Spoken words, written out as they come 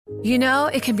You know,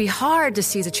 it can be hard to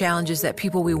see the challenges that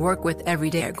people we work with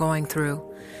every day are going through.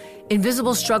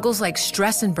 Invisible struggles like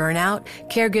stress and burnout,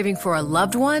 caregiving for a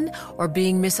loved one, or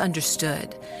being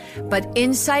misunderstood. But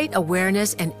insight,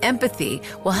 awareness, and empathy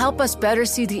will help us better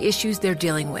see the issues they're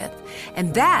dealing with.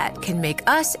 And that can make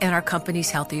us and our companies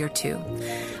healthier too.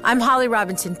 I'm Holly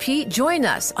Robinson Peete. Join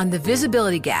us on The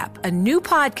Visibility Gap, a new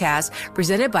podcast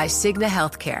presented by Cigna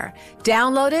Healthcare.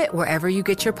 Download it wherever you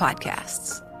get your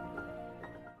podcasts.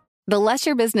 The less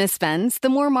your business spends, the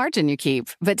more margin you keep.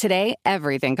 But today,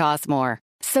 everything costs more.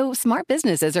 So smart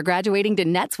businesses are graduating to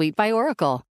NetSuite by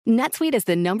Oracle. NetSuite is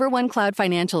the #1 cloud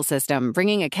financial system,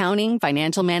 bringing accounting,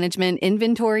 financial management,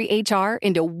 inventory, HR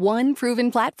into one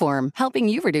proven platform, helping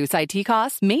you reduce IT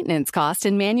costs, maintenance costs,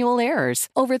 and manual errors.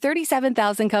 Over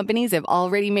 37,000 companies have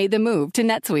already made the move to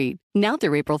NetSuite. Now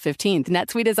through April 15th,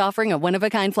 NetSuite is offering a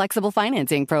one-of-a-kind flexible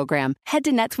financing program. Head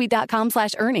to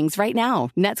netsuite.com/earnings right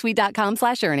now.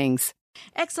 netsuite.com/earnings.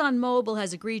 ExxonMobil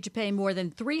has agreed to pay more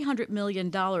than $300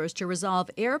 million to resolve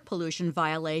air pollution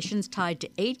violations tied to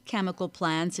 8 chemical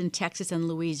plants in Texas and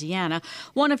Louisiana,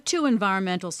 one of 2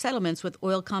 environmental settlements with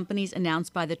oil companies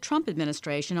announced by the Trump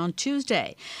administration on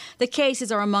Tuesday. The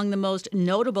cases are among the most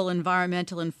notable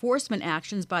environmental enforcement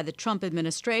actions by the Trump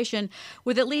administration,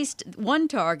 with at least one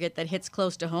target that hits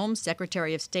close to home.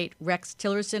 Secretary of State Rex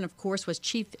Tillerson, of course, was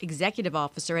chief executive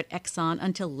officer at Exxon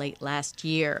until late last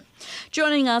year.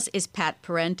 Joining us is Pat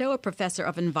Parento, a professor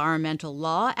of environmental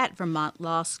law at Vermont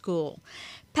Law School.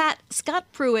 Pat, Scott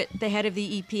Pruitt, the head of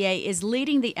the EPA, is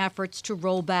leading the efforts to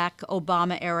roll back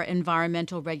Obama-era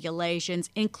environmental regulations,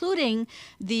 including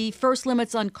the first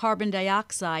limits on carbon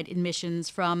dioxide emissions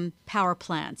from power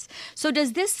plants. So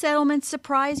does this settlement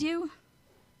surprise you?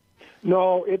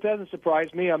 No, it doesn't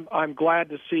surprise me. I'm glad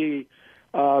to see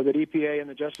that EPA and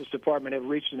the Justice Department have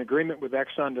reached an agreement with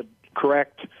Exxon to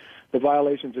correct the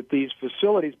violations at these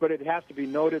facilities, but it has to be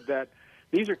noted that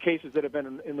these are cases that have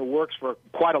been in the works for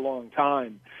quite a long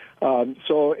time.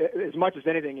 So as much as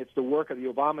anything, it's the work of the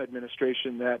Obama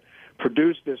administration that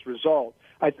produced this result.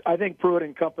 I think Pruitt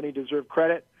and company deserve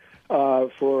credit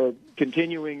for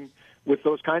continuing with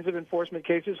those kinds of enforcement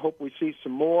cases. Hope we see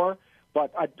some more,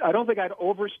 but I don't think I'd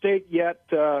overstate yet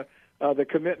the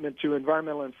commitment to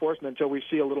environmental enforcement until we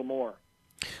see a little more.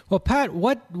 Well, Pat,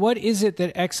 what is it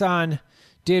that Exxon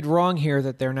did wrong here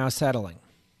that they're now settling?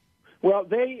 Well,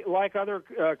 they, like other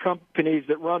companies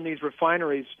that run these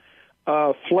refineries,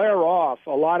 flare off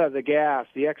a lot of the gas,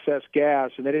 the excess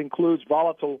gas, and that includes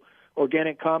volatile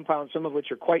organic compounds, some of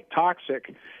which are quite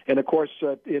toxic. And, of course,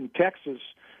 in Texas,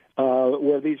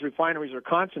 where these refineries are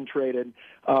concentrated,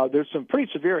 there's some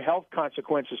pretty severe health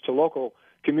consequences to local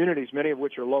communities, many of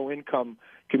which are low-income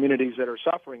communities that are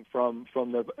suffering from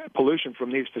the pollution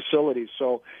from these facilities.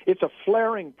 So it's a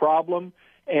flaring problem,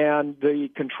 and the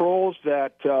controls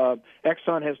that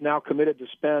Exxon has now committed to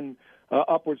spend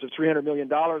upwards of $300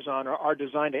 million on are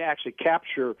designed to actually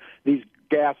capture these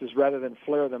gases rather than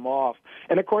flare them off.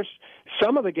 And, of course,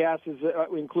 some of the gases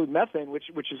include methane,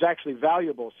 which is actually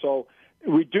valuable. So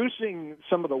reducing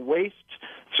some of the waste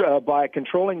by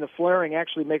controlling the flaring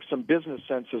actually makes some business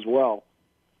sense as well.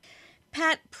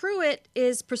 Pat, Pruitt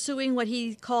is pursuing what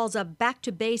he calls a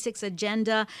back-to-basics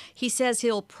agenda. He says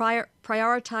he'll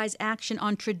prioritize action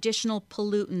on traditional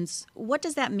pollutants. What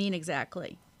does that mean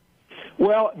exactly?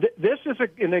 Well, this is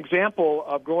an example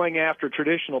of going after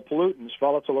traditional pollutants.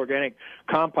 Volatile organic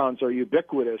compounds are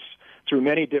ubiquitous through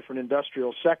many different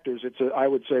industrial sectors. It's, I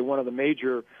would say, one of the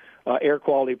major air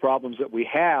quality problems that we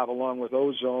have, along with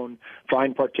ozone,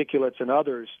 fine particulates, and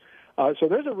others. So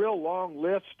there's a real long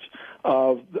list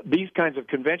of these kinds of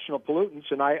conventional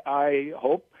pollutants, and I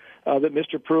hope that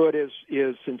Mr. Pruitt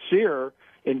is sincere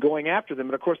in going after them.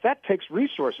 And, of course, that takes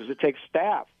resources. It takes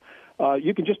staff.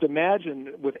 You can just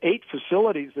imagine with 8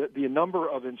 facilities the number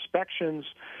of inspections,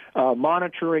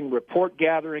 monitoring, report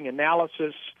gathering,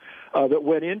 analysis that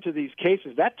went into these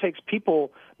cases. That takes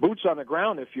people, boots on the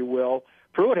ground, if you will.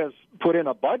 Pruitt has put in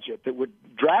a budget that would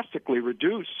drastically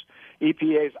reduce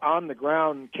EPA's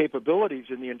on-the-ground capabilities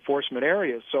in the enforcement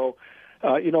areas. So,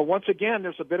 once again,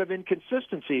 there's a bit of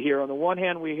inconsistency here. On the one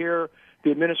hand, we hear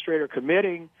the administrator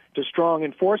committing to strong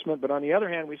enforcement, but on the other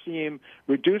hand, we see him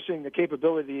reducing the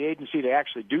capability of the agency to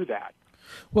actually do that.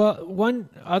 Well, one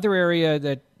other area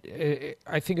that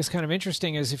I think is kind of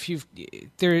interesting is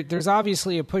there's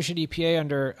obviously a push at EPA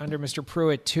under Mr.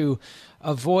 Pruitt to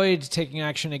avoid taking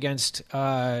action against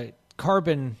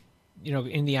carbon,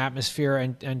 in the atmosphere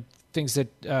and things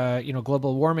that,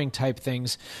 global warming type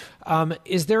things.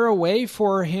 Is there a way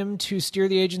for him to steer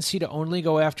the agency to only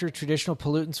go after traditional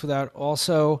pollutants without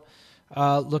also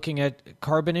looking at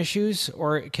carbon issues,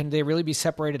 or can they really be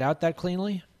separated out that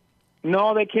cleanly?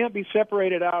 No, they can't be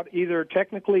separated out either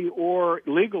technically or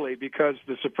legally, because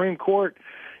the Supreme Court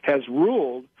has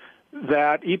ruled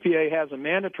that EPA has a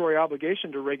mandatory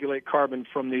obligation to regulate carbon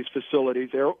from these facilities,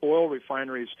 oil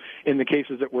refineries in the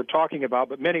cases that we're talking about,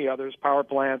 but many others, power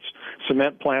plants,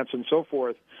 cement plants, and so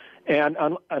forth. And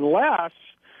unless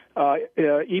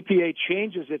EPA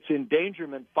changes its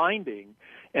endangerment finding,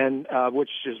 and which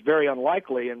is very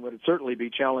unlikely and would certainly be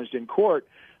challenged in court,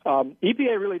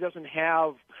 EPA really doesn't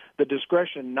have the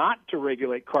discretion not to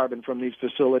regulate carbon from these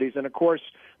facilities. And, of course,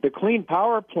 the Clean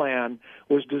Power Plan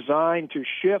was designed to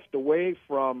shift away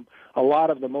from a lot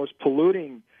of the most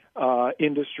polluting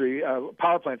industry,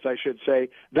 power plants, I should say.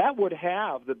 That would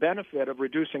have the benefit of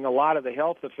reducing a lot of the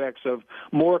health effects of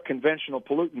more conventional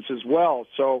pollutants as well.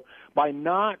 So by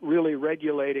not really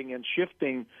regulating and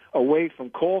shifting away from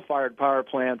coal-fired power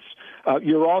plants,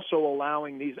 you're also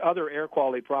allowing these other air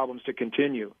quality problems to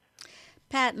continue.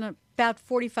 Pat, in about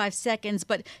 45 seconds,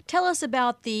 but tell us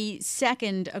about the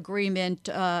second agreement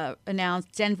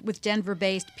announced with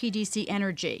Denver-based PDC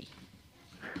Energy.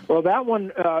 Well, that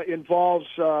one involves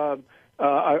a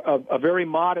very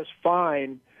modest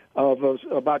fine of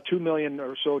about $2 million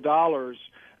or so dollars.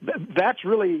 That's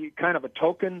really kind of a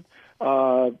token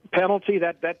penalty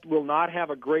that will not have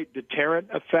a great deterrent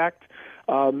effect,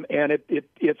 and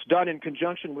it's done in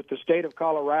conjunction with the state of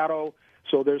Colorado.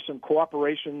 So there's some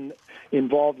cooperation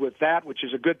involved with that, which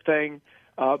is a good thing.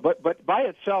 But by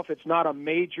itself, it's not a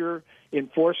major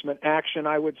enforcement action,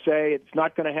 I would say. It's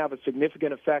not going to have a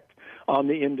significant effect on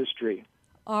the industry.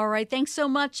 All right. Thanks so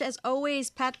much. As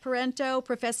always, Pat Parento,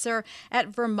 professor at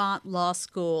Vermont Law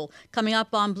School. Coming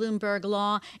up on Bloomberg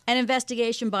Law, an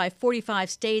investigation by 45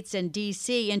 states and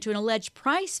D.C. into an alleged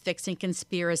price-fixing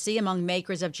conspiracy among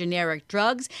makers of generic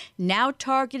drugs, now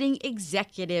targeting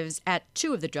executives at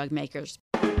two of the drug makers.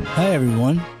 Hi,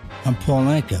 everyone. I'm Paul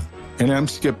Anka. And I'm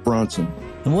Skip Bronson.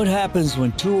 And what happens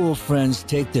when two old friends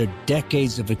take their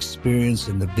decades of experience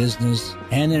in the business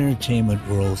and entertainment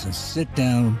worlds and sit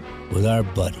down with our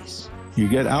buddies? You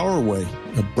get Our Way,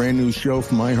 a brand new show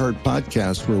from iHeart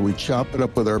Podcast where we chop it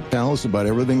up with our pals about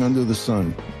everything under the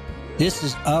sun. This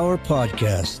is our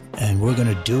podcast, and we're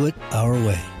going to do it our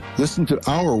way. Listen to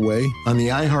Our Way on the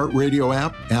iHeartRadio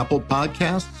app, Apple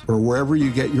Podcasts, or wherever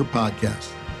you get your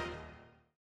podcasts.